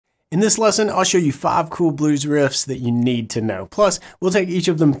In this lesson, I'll show you 5 cool blues riffs that you need to know. Plus, we'll take each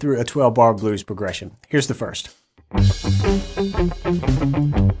of them through a 12-bar blues progression. Here's the first.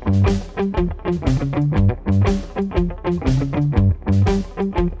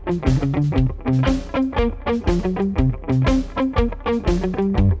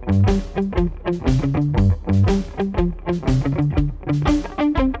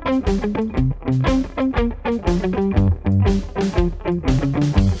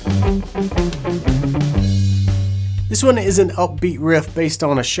 This one is an upbeat riff based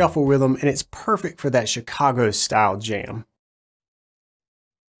on a shuffle rhythm, and it's perfect for that Chicago style jam.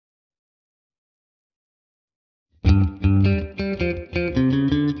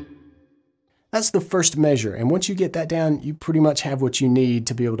 That's the first measure, and once you get that down, you pretty much have what you need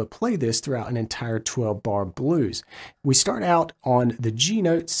to be able to play this throughout an entire 12-bar blues. We start out on the G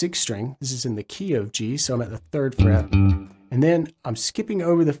note, 6th string. This is in the key of G, so I'm at the 3rd fret. And then I'm skipping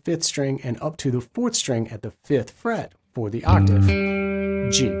over the 5th string and up to the 4th string at the 5th fret for the octave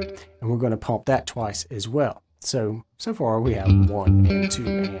G. And we're going to pump that twice as well. So far we have 1 and 2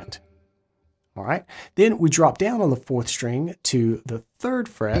 and. All right. Then we drop down on the 4th string to the 3rd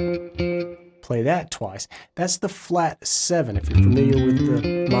fret. Play that twice. That's the flat 7. If you're familiar with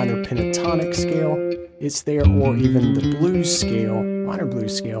the minor pentatonic scale, it's there, or even the blues scale, minor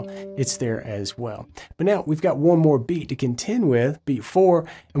blues scale, it's there as well. But now we've got one more beat to contend with, beat 4,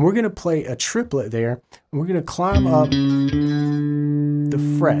 and we're going to play a triplet there. And we're going to climb up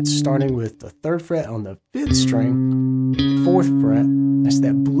the frets, starting with the 3rd fret on the 5th string, 4th fret, that's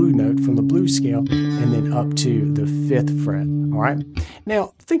that blue note from the blues scale, and then up to the 5th fret. All right.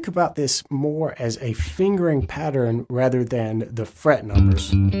 Now think about this more as a fingering pattern rather than the fret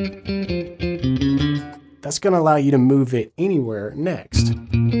numbers. That's going to allow you to move it anywhere next.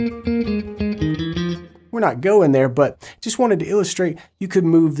 We're not going there, but just wanted to illustrate you could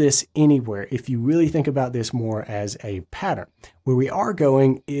move this anywhere if you really think about this more as a pattern. Where we are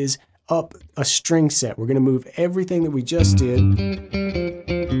going is up a string set. We're going to move everything that we just did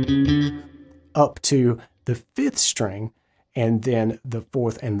up to the 5th string, and then the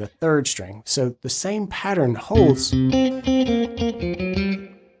 4th and the 3rd string. So the same pattern holds.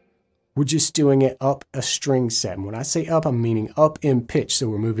 We're just doing it up a string set. And when I say up, I'm meaning up in pitch. So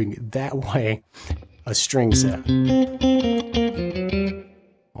we're moving that way, a string set.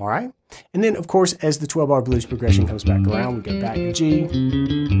 All right. And then, of course, as the 12-bar blues progression comes back around, we go back to G.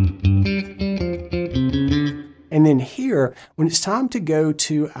 And then here, when it's time to go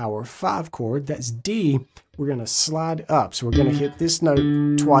to our 5 chord, that's D, we're going to slide up. So we're going to hit this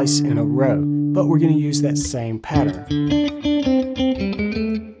note twice in a row, but we're going to use that same pattern.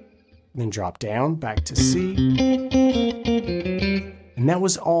 Then drop down, back to C. And that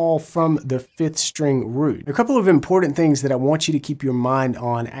was all from the 5th string root. A couple of important things that I want you to keep your mind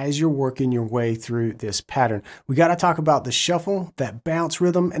on as you're working your way through this pattern. We got to talk about the shuffle, that bounce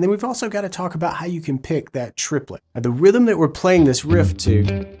rhythm, and then we've also got to talk about how you can pick that triplet. Now, the rhythm that we're playing this riff to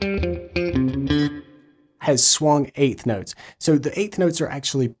has swung 8th notes. So the 8th notes are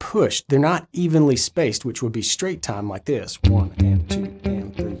actually pushed. They're not evenly spaced, which would be straight time like this. 1 and 2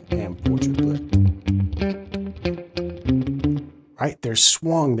 and 3 and 4 triplet. Right? They're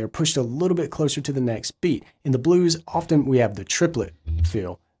swung, they're pushed a little bit closer to the next beat. In the blues, often we have the triplet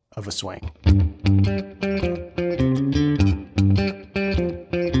feel of a swing.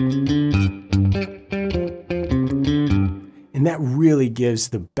 And that really gives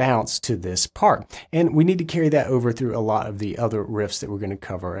the bounce to this part. And we need to carry that over through a lot of the other riffs that we're going to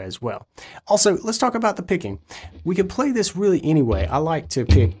cover as well. Also, let's talk about the picking. We can play this really anyway. I like to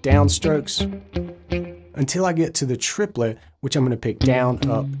pick downstrokes until I get to the triplet, which I'm going to pick down,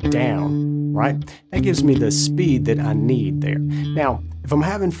 up, down, right? That gives me the speed that I need there. Now, if I'm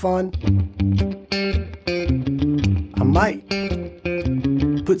having fun, I might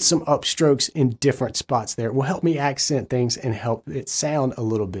put some upstrokes in different spots there. It will help me accent things and help it sound a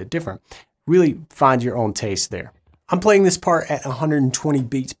little bit different. Really find your own taste there. I'm playing this part at 120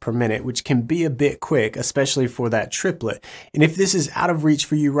 beats per minute, which can be a bit quick, especially for that triplet. And if this is out of reach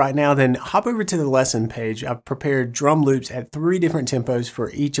for you right now, then hop over to the lesson page. I've prepared drum loops at 3 different tempos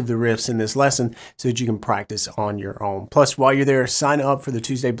for each of the riffs in this lesson so that you can practice on your own. Plus, while you're there, sign up for the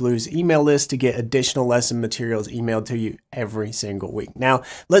Tuesday Blues email list to get additional lesson materials emailed to you every single week. Now,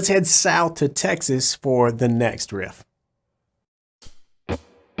 let's head south to Texas for the next riff.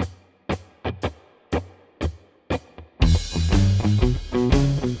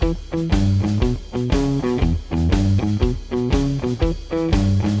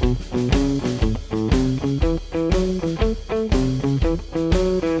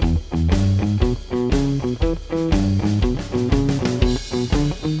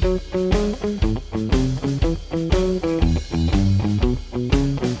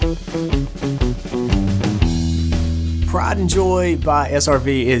 Boogie by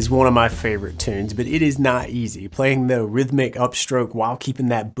SRV is one of my favorite tunes, but it is not easy. Playing the rhythmic upstroke while keeping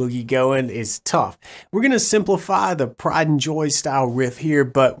that boogie going is tough. We're going to simplify the Pride and Joy style riff here,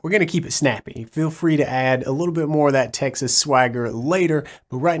 but we're going to keep it snappy. Feel free to add a little bit more of that Texas swagger later,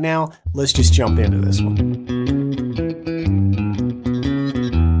 but right now, let's just jump into this one.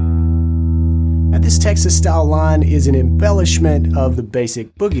 Now, this Texas style line is an embellishment of the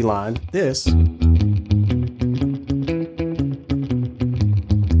basic boogie line. This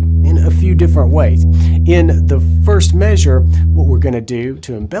few different ways. In the first measure, what we're going to do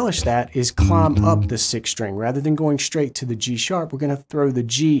to embellish that is climb up the 6th string. Rather than going straight to the G sharp, we're going to throw the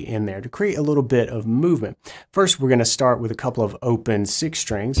G in there to create a little bit of movement. First, we're going to start with a couple of open 6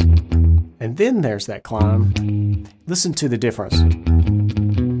 strings, and then there's that climb. Listen to the difference.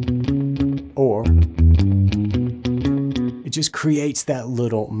 Or it just creates that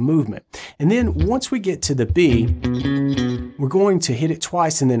little movement. And then once we get to the B, we're going to hit it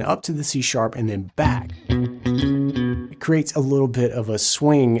twice and then up to the C sharp and then back. It creates a little bit of a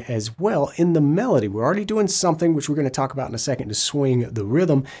swing as well in the melody. We're already doing something, which we're going to talk about in a second, to swing the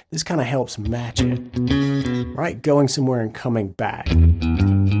rhythm. This kind of helps match it, right? Going somewhere and coming back.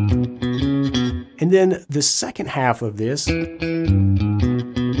 And then the second half of this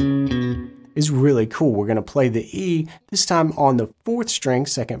is really cool. We're going to play the E, this time on the 4th string,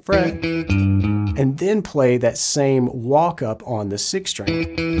 2nd fret, and then play that same walk up on the 6th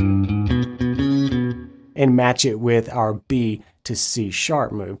string and match it with our B to C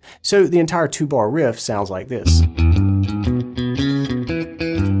sharp move. So the entire 2-bar riff sounds like this.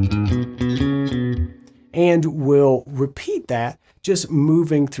 And we'll repeat that just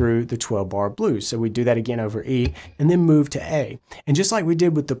moving through the 12-bar blues. So we do that again over E and then move to A. And just like we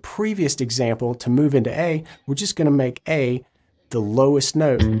did with the previous example, to move into A, we're just going to make A the lowest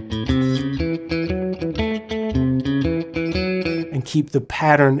note and keep the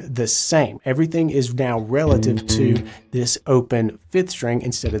pattern the same. Everything is now relative to this open 5th string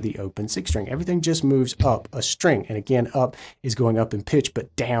instead of the open 6th string. Everything just moves up a string. And again, up is going up in pitch,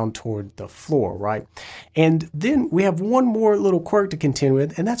 but down toward the floor, right? And then we have one more little quirk to contend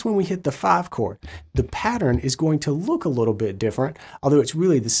with, and that's when we hit the 5 chord. The pattern is going to look a little bit different, although it's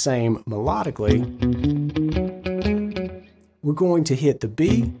really the same melodically. We're going to hit the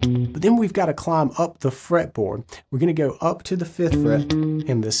B, but then we've got to climb up the fretboard. We're going to go up to the 5th fret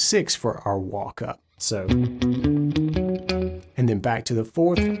and the 6th for our walk up. So, and then back to the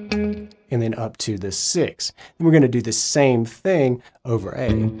 4th, and then up to the 6th. And we're going to do the same thing over A,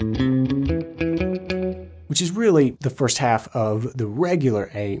 which is really the first half of the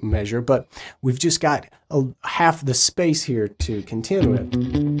regular A measure, but we've just got half the space here to contend with.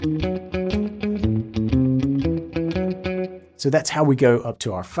 So that's how we go up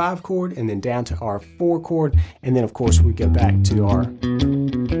to our 5 chord and then down to our 4 chord. And then of course we go back to our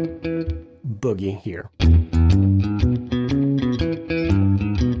boogie here.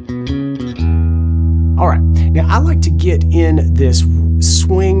 All right, now I like to get in this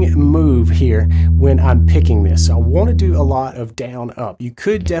swing move here when I'm picking this. So I want to do a lot of down up. You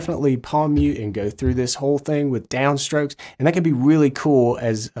could definitely palm mute and go through this whole thing with downstrokes, and that can be really cool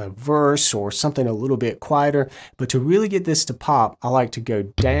as a verse or something a little bit quieter. But to really get this to pop, I like to go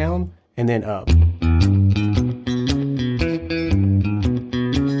down and then up.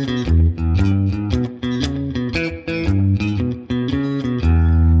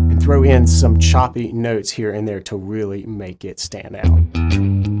 Throw in some choppy notes here and there to really make it stand out.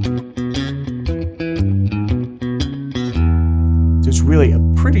 So it's really a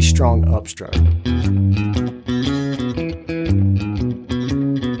pretty strong upstroke.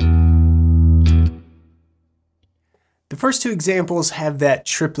 The first 2 examples have that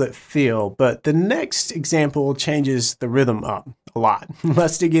triplet feel, but the next example changes the rhythm up a lot.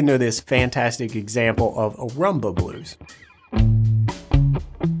 Let's dig into this fantastic example of a rumba blues.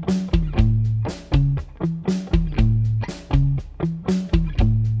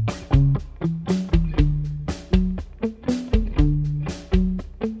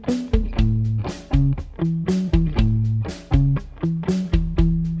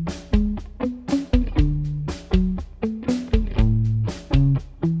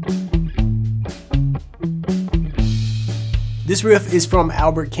 This riff is from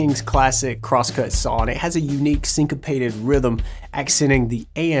Albert King's classic Crosscut Saw, and it has a unique syncopated rhythm accenting the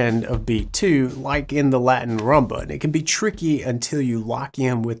and of beat 2, like in the Latin rumba. And it can be tricky until you lock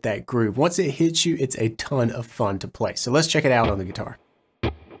in with that groove. Once it hits you, it's a ton of fun to play. So let's check it out on the guitar.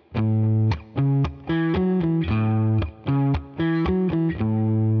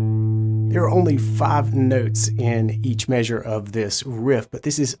 There are only 5 notes in each measure of this riff, but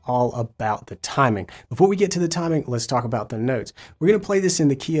this is all about the timing. Before we get to the timing, let's talk about the notes. We're going to play this in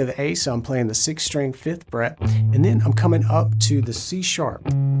the key of A, so I'm playing the 6th string, 5th fret, and then I'm coming up to the C sharp.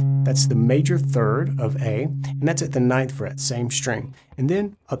 That's the major 3rd of A, and that's at the 9th fret, same string. And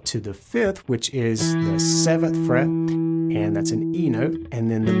then up to the 5th, which is the 7th fret, and that's an E note,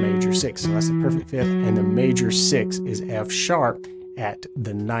 and then the major 6. So that's the perfect 5th, and the major 6 is F sharp at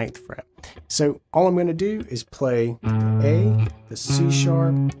the 9th fret. So all I'm going to do is play the A, the C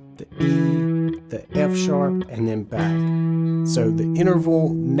sharp, the E, the F sharp, and then back. So the interval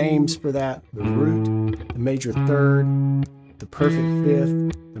names for that, the root, the major 3rd, the perfect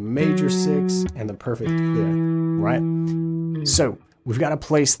 5th, the major 6th, and the perfect 5th, right? So we've got to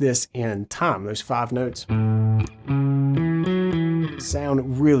place this in time. Those 5 notes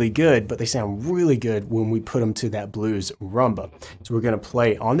sound really good, but they sound really good when we put them to that blues rumba. So we're going to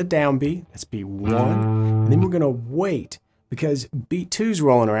play on the downbeat, that's beat 1, and then we're going to wait because beat 2's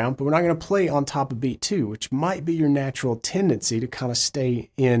rolling around, but we're not going to play on top of beat 2, which might be your natural tendency to kind of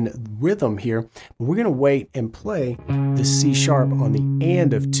stay in rhythm here. But we're going to wait and play the C sharp on the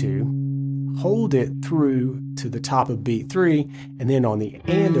and of 2, hold it through to the top of beat 3, and then on the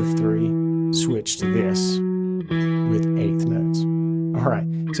and of 3, switch to this with 8th notes. All right,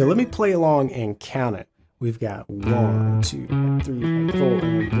 so let me play along and count it. We've got 1, 2, and 3, and 4,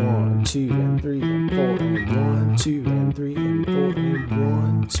 and 1, 2, and 3, and 4, and 1, 2, and 3, and 4, and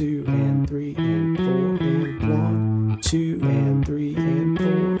 1, 2, and 3, and 4, and 1, 2, and 3, and 4,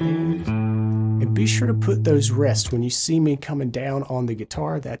 and be sure to put those rests. When you see me coming down on the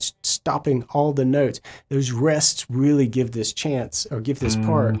guitar, that's stopping all the notes. Those rests really give this chance, or give this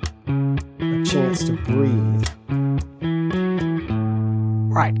part a chance to breathe.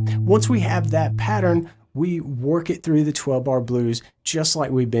 Right, once we have that pattern, we work it through the 12-bar blues just like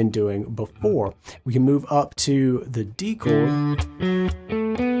we've been doing before. We can move up to the D chord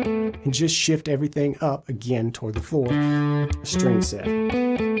and just shift everything up again toward the floor, a string set.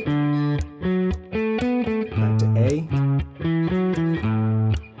 Back to A,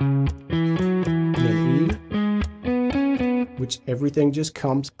 and then E, which everything just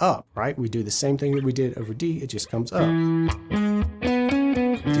comes up, right? We do the same thing that we did over D, it just comes up.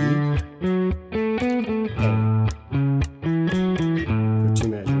 D, A, for 2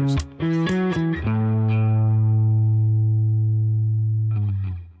 measures.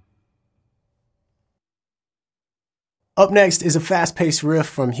 Up next is a fast-paced riff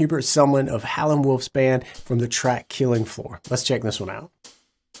from Hubert Sumlin of Howlin' Wolf's band from the track Killing Floor. Let's check this one out.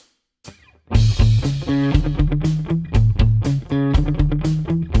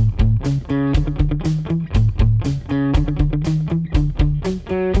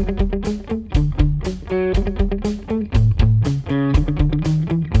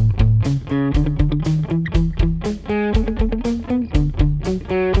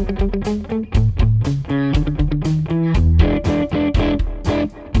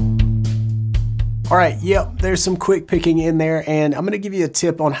 All right, yep, there's some quick picking in there, and I'm going to give you a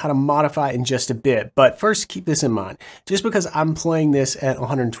tip on how to modify it in just a bit. But first, keep this in mind. Just because I'm playing this at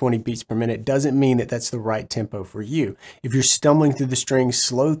 120 beats per minute doesn't mean that that's the right tempo for you. If you're stumbling through the strings,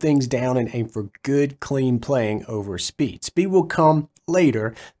 slow things down and aim for good, clean playing over speed. Speed will come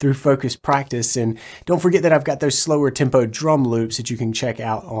later through focused practice, and don't forget that I've got those slower tempo drum loops that you can check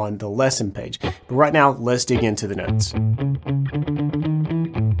out on the lesson page. But right now, let's dig into the notes.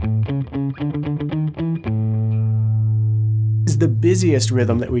 Is the busiest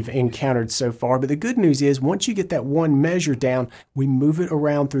rhythm that we've encountered so far, but the good news is once you get that one measure down, we move it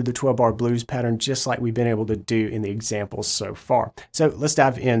around through the 12-bar blues pattern just like we've been able to do in the examples so far. So let's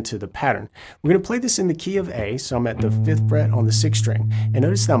dive into the pattern. We're going to play this in the key of A, so I'm at the 5th fret on the 6th string. And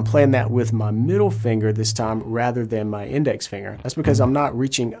notice that I'm playing that with my middle finger this time rather than my index finger. That's because I'm not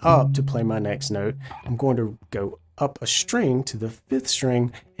reaching up to play my next note. I'm going to go up a string to the 5th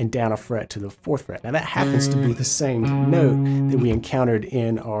string and down a fret to the 4th fret. Now that happens to be the same note that we encountered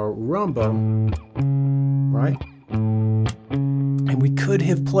in our rumba, right? And we could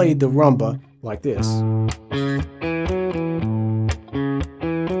have played the rumba like this.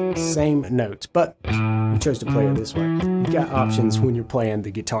 Same notes, but we chose to play it this way. You've got options when you're playing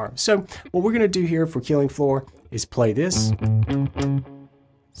the guitar. So what we're going to do here for Killing Floor is play this.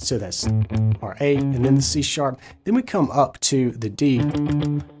 So that's our A and then the C sharp. Then we come up to the D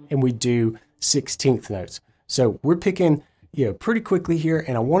and we do 16th notes. So we're picking, pretty quickly here,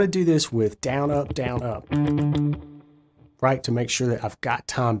 and I want to do this with down, up, right? To make sure that I've got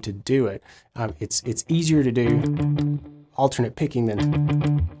time to do it. It's easier to do alternate picking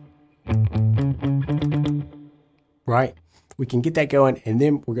than, right? we can get that going, and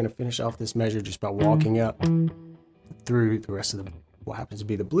then we're going to finish off this measure just by walking up through the rest of the what happens to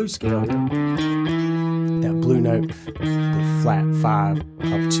be the blues scale here. That blue note, the flat 5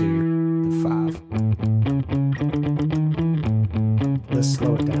 up to the 5. Let's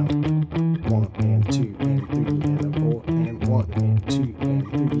slow it down. 1 and 2 and 3 and a 4 and 1 and 2 and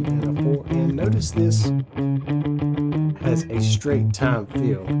 3 and a 4. And notice this has a straight time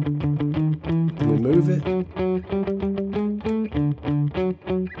feel. When we move it,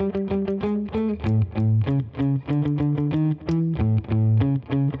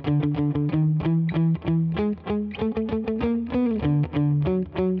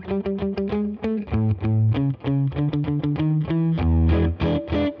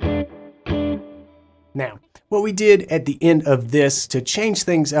 now, what we did at the end of this to change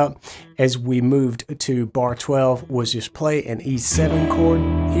things up as we moved to bar 12 was just play an E7 chord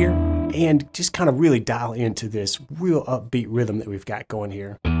here and just kind of really dial into this real upbeat rhythm that we've got going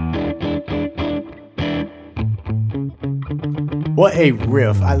here. What a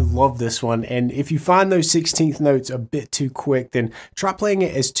riff. I love this one. And if you find those 16th notes a bit too quick, then try playing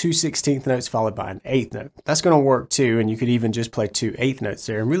it as 2 16th notes followed by an 8th note. That's going to work too, and you could even just play 2 8th notes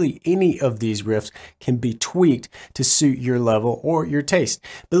there. And really any of these riffs can be tweaked to suit your level or your taste.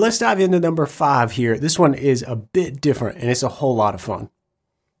 But let's dive into number 5 here. This one is a bit different and it's a whole lot of fun.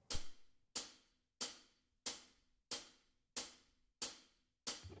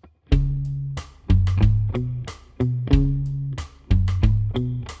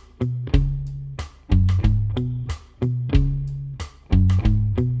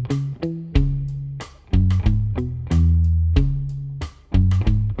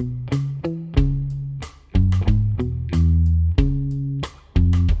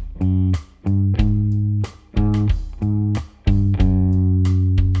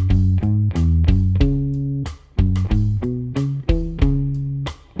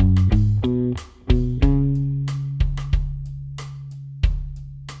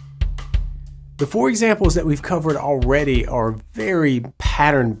 The 4 examples that we've covered already are very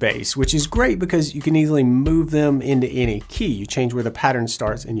pattern based, which is great because you can easily move them into any key. You change where the pattern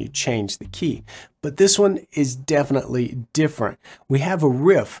starts and you change the key. But this one is definitely different. We have a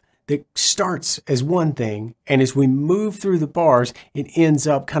riff that starts as one thing, and as we move through the bars, it ends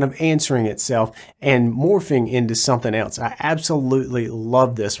up kind of answering itself and morphing into something else. I absolutely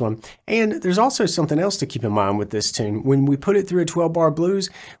love this one. And there's also something else to keep in mind with this tune. When we put it through a 12-bar blues,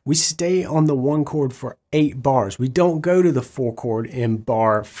 we stay on the 1 chord for 8 bars. We don't go to the 4 chord in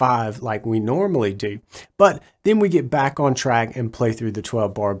bar 5 like we normally do. But then we get back on track and play through the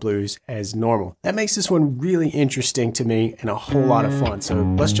 12-bar blues as normal. That makes this one really interesting to me and a whole lot of fun. So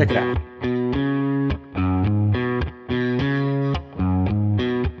let's check it out.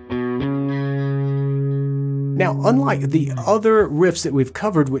 Now, unlike the other riffs that we've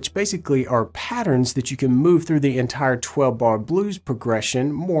covered, which basically are patterns that you can move through the entire 12-bar blues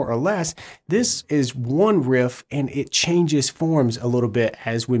progression, more or less, this is one riff and it changes forms a little bit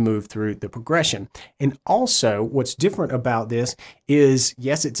as we move through the progression. And also, what's different about this is,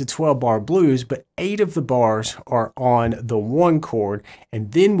 yes, it's a 12-bar blues, but 8 of the bars are on the 1 chord,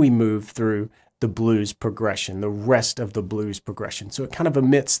 and then we move through the blues progression, the rest of the blues progression. So it kind of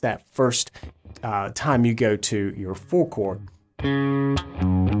omits that first time you go to your 4 chord.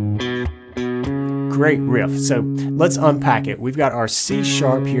 Great riff. So let's unpack it. We've got our C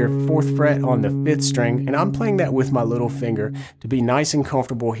sharp here, 4th fret on the 5th string, and I'm playing that with my little finger to be nice and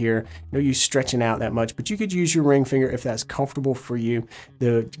comfortable here. No use stretching out that much, but you could use your ring finger if that's comfortable for you.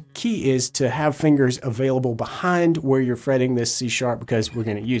 The key is to have fingers available behind where you're fretting this C sharp because we're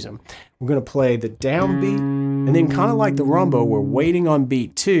going to use them. We're going to play the downbeat, and then kind of like the rumba, we're waiting on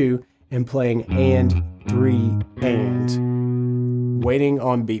beat 2 and playing and 3 and. Waiting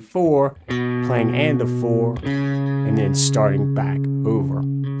on beat 4, playing and a 4, and then starting back over.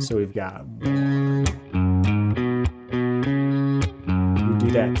 So we've got 1. We do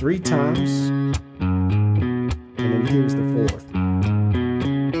that 3 times, and then here's the 4th.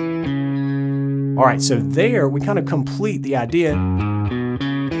 All right, so there we kind of complete the idea and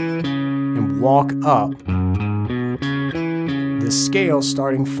walk up the scale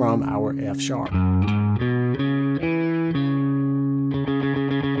starting from our F sharp.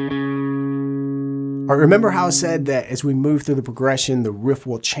 All right, remember how I said that as we move through the progression, the riff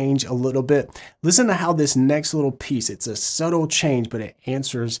will change a little bit? Listen to how this next little piece, it's a subtle change, but it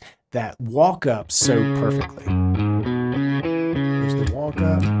answers that walk up so perfectly. There's the walk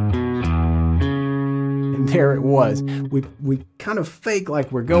up. And there it was. We kind of fake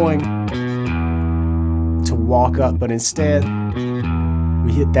like we're going to walk up, but instead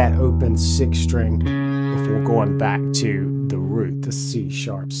we hit that open 6th string before going back to the root, the C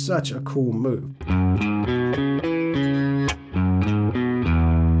sharp. Such a cool move.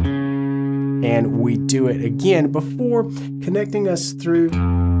 And we do it again before connecting us through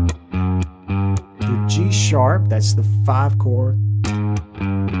the G sharp, that's the 5 chord,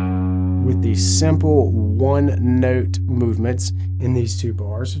 with these simple one note movements in these 2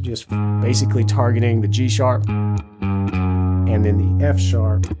 bars, just basically targeting the G sharp and then the F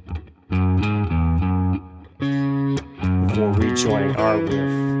sharp before rejoining our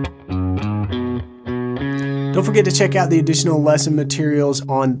riff. Don't forget to check out the additional lesson materials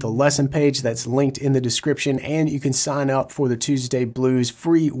on the lesson page that's linked in the description, and you can sign up for the Tuesday Blues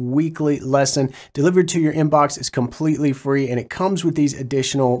free weekly lesson delivered to your inbox. It's completely free and it comes with these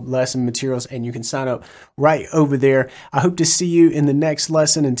additional lesson materials, and you can sign up right over there. I hope to see you in the next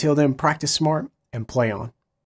lesson. Until then, practice smart and play on.